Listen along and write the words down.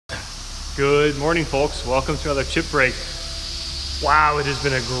Good morning, folks. Welcome to another chip break. Wow, it has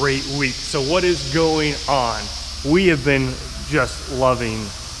been a great week. So what is going on? We have been just loving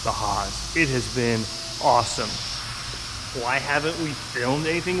the HAAS. It has been awesome. Why haven't we filmed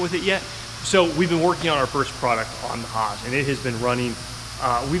anything with it yet? So we've been working on our first product on the HAAS, and it has been running.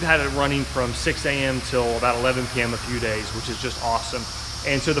 We've had it running from 6 a.m. till about 11 p.m. a few days, which is just awesome.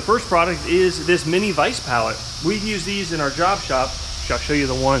 And so the first product is this mini vise pallet. We use these in our job shop. I'll show you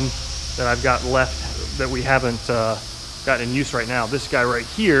the one that I've got left that we haven't got in use right now. This guy right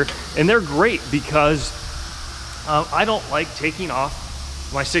here. And they're great because I don't like taking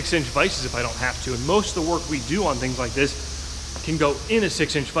off my 6-inch vices if I don't have to. And most of the work we do on things like this can go in a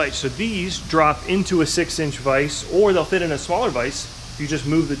 6-inch vise. So these drop into a 6-inch vise, or they'll fit in a smaller vise if you just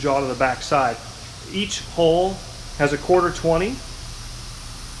move the jaw to the back side. Each hole has a 1/4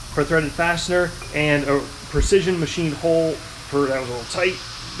 for threaded fastener and a precision machined hole for, that was a little tight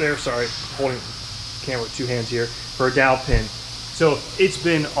there, sorry, holding the camera with 2 hands here, for a dowel pin. So it's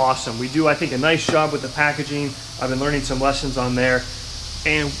been awesome. We do, I think, a nice job with the packaging. I've been learning some lessons on there.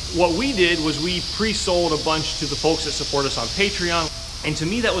 And what we did was we pre-sold a bunch to the folks that support us on Patreon. And to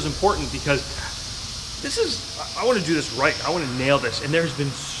me, that was important because I want to do this right. I want to nail this. And there's been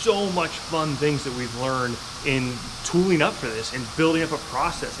so much fun things that we've learned in tooling up for this and building up a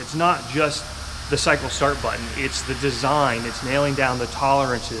process. It's not just the cycle start button, it's the design, it's nailing down the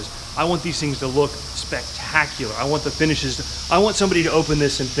tolerances. I want these things to look spectacular. I want the finishes. I want somebody to open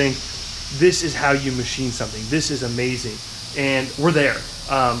this and think, this is how you machine something. This is amazing. And we're there.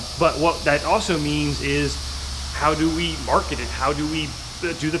 But what that also means is, how do we market it? How do we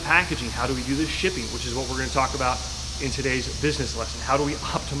do the packaging? How do we do the shipping? Which is what we're going to talk about in today's business lesson. How do we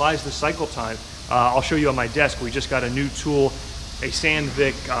optimize the cycle time? I'll show you on my desk. We just got a new tool, a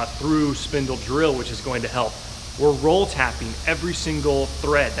Sandvik through spindle drill, which is going to help. We're roll tapping every single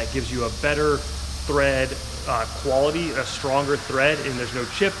thread. That gives you a better thread quality, a stronger thread, and there's no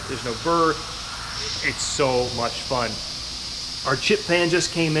chip, there's no burr. It's so much fun. Our chip pan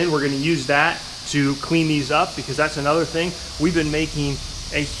just came in. We're going to use that to clean these up, because that's another thing. We've been making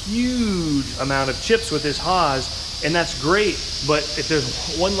a huge amount of chips with this HAAS, and that's great. But if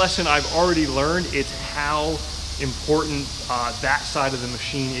there's one lesson I've already learned, it's how important that side of the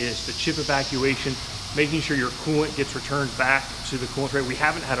machine is. The chip evacuation, making sure your coolant gets returned back to the coolant tray. We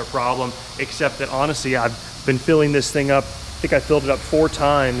haven't had a problem, except that honestly, I've been filling this thing up. I think I filled it up 4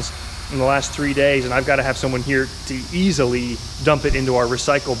 times in the last 3 days, and I've got to have someone here to easily dump it into our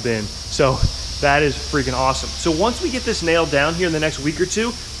recycle bin. So that is freaking awesome. So once we get this nailed down here in the next week or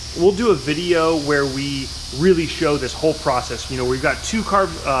two, we'll do a video where we really show this whole process. You know, we've got 2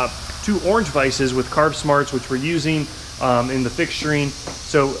 orange vices with Carb Smarts, which we're using in the fixturing.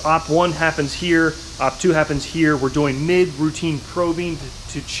 So op 1 happens here, op 2 happens here. We're doing mid-routine probing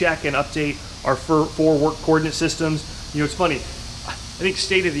to check and update our 4 work coordinate systems. You know, it's funny. I think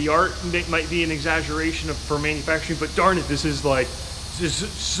state of the art might be an exaggeration for manufacturing, but darn it, this is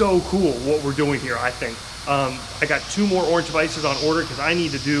so cool what we're doing here, I think. I got 2 more orange vices on order because I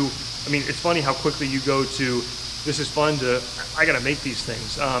need to do, I mean, it's funny how quickly you go to, this is fun to, I gotta make these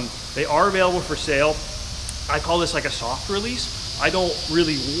things. They are available for sale. I call this like a soft release. I don't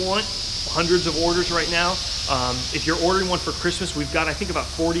really want hundreds of orders right now. If you're ordering one for Christmas, we've got, I think, about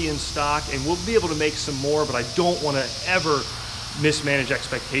 40 in stock, and we'll be able to make some more, but I don't want to ever mismanage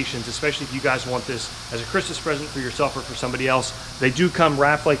expectations, especially if you guys want this as a Christmas present for yourself or for somebody else. They do come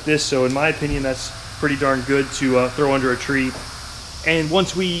wrapped like this, so in my opinion, that's pretty darn good to throw under a tree. And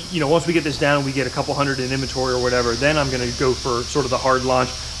once we get this down, we get a couple hundred in inventory or whatever, then I'm going to go for sort of the hard launch.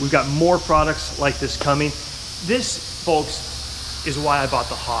 We've got more products like this coming. This, folks, is why I bought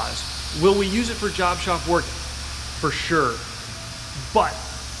the HAAS. Will we use it for job shop work? For sure. But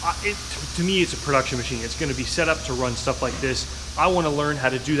to me, it's a production machine. It's going to be set up to run stuff like this. I want to learn how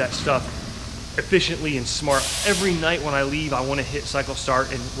to do that stuff efficiently and smart. Every night when I leave, I want to hit cycle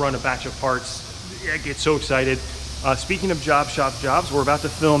start and run a batch of parts. I get so excited. Speaking of job shop jobs, we're about to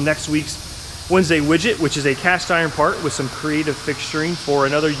film next week's Wednesday Widget, which is a cast iron part with some creative fixturing for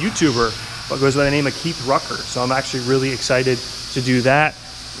another YouTuber that goes by the name of Keith Rucker. So I'm actually really excited to do that.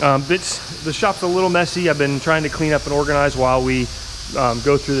 The shop's a little messy. I've been trying to clean up and organize while we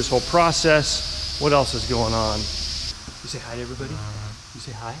go through this whole process. What else is going on? You say hi to everybody? You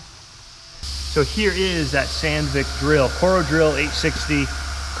say hi? So here is that Sandvik drill, Coro Drill 860,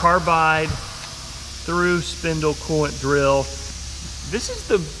 carbide through spindle coolant drill. This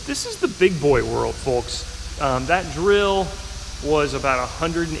is the big boy world, folks. That drill was about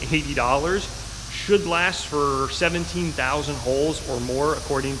 $180. Should last for 17,000 holes or more,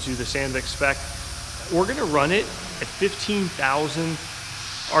 according to the Sandvik spec. We're gonna run it at 15,000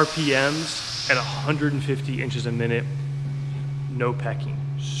 RPMs at 150 inches a minute, no pecking,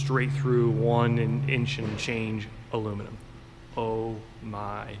 straight through 1 inch and change aluminum. Oh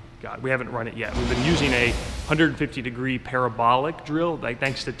my God, we haven't run it yet. We've been using a 150-degree parabolic drill, like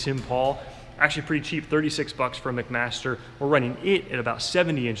thanks to Tim Paul. Actually pretty cheap, 36 bucks for a McMaster. We're running it at about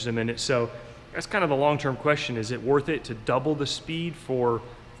 70 inches a minute. So that's kind of the long-term question. Is it worth it to double the speed for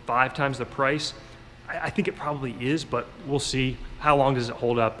 5 times the price? I think it probably is, but we'll see. How long does it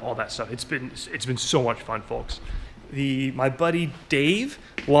hold up? All that stuff. It's been so much fun, folks. My buddy Dave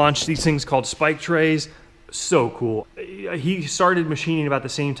launched these things called spike trays. So cool. He started machining about the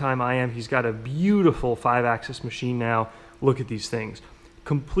same time I am. He's got a beautiful 5-axis machine now. Look at these things.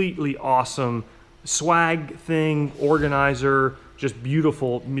 Completely awesome swag thing, organizer, just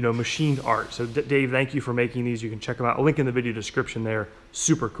beautiful, machined art. So Dave, thank you for making these. You can check them out. I'll link in the video description there.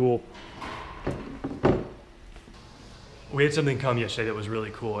 Super cool. We had something come yesterday that was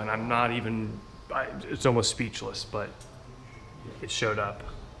really cool, and I'm not even, it's almost speechless, but it showed up.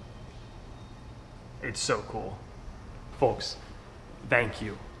 It's so cool. Folks, thank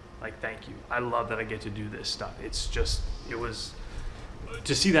you. Thank you. I love that I get to do this stuff.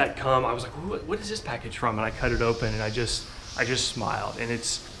 To see that come, I was like, what is this package from? And I cut it open and I just smiled. And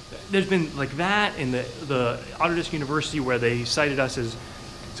there's been like that in the Autodesk University where they cited us as,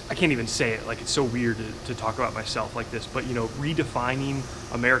 I can't even say it, it's so weird to talk about myself like this, but redefining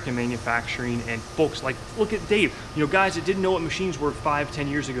American manufacturing. And folks, look at Dave, guys that didn't know what machines were 5-10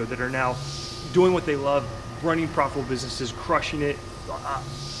 years ago that are now doing what they love, running profitable businesses, crushing it.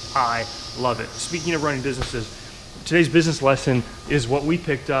 I love it. Speaking of running businesses, today's business lesson is what we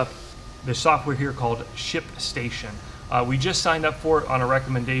picked up, the software here called ShipStation. We just signed up for it on a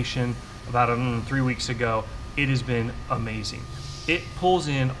recommendation about 3 weeks ago. It has been amazing. It pulls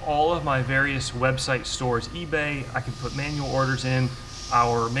in all of my various website stores, eBay, I can put manual orders in,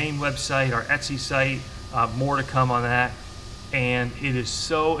 our main website, our Etsy site, more to come on that. And it is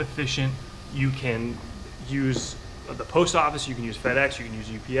so efficient. You can use the post office, you can use FedEx, you can use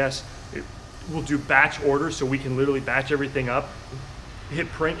UPS. We'll do batch orders, so we can literally batch everything up, hit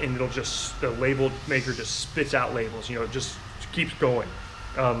print, and the label maker just spits out labels. It just keeps going.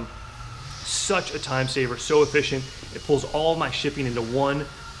 Such a time saver, so efficient. It pulls all my shipping into one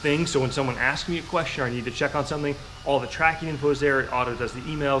thing, so when someone asks me a question or I need to check on something, all the tracking info is there. It auto does the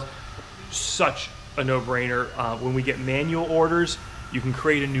emails. Such a no-brainer. When we get manual orders, you can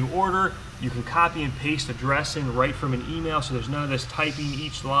create a new order. You can copy and paste address in right from an email, so there's none of this typing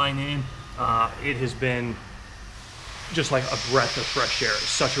each line in. It has been just like a breath of fresh air. It's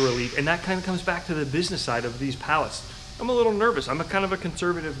such a relief. And that kind of comes back to the business side of these pallets. I'm a little nervous. I'm kind of a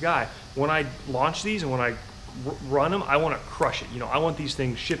conservative guy. When I launch these and when I run them, I want to crush it. I want these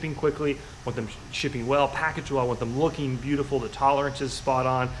things shipping quickly, I want them shipping well, packaged well, I want them looking beautiful, the tolerance is spot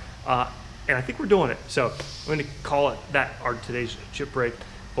on. And I think we're doing it. So I'm going to call it that, our today's chip break.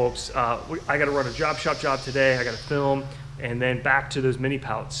 Folks, I got to run a job shop job today. I got to film and then back to those mini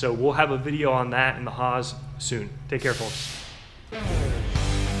pallets. So we'll have a video on that in the HAAS soon. Take care, folks.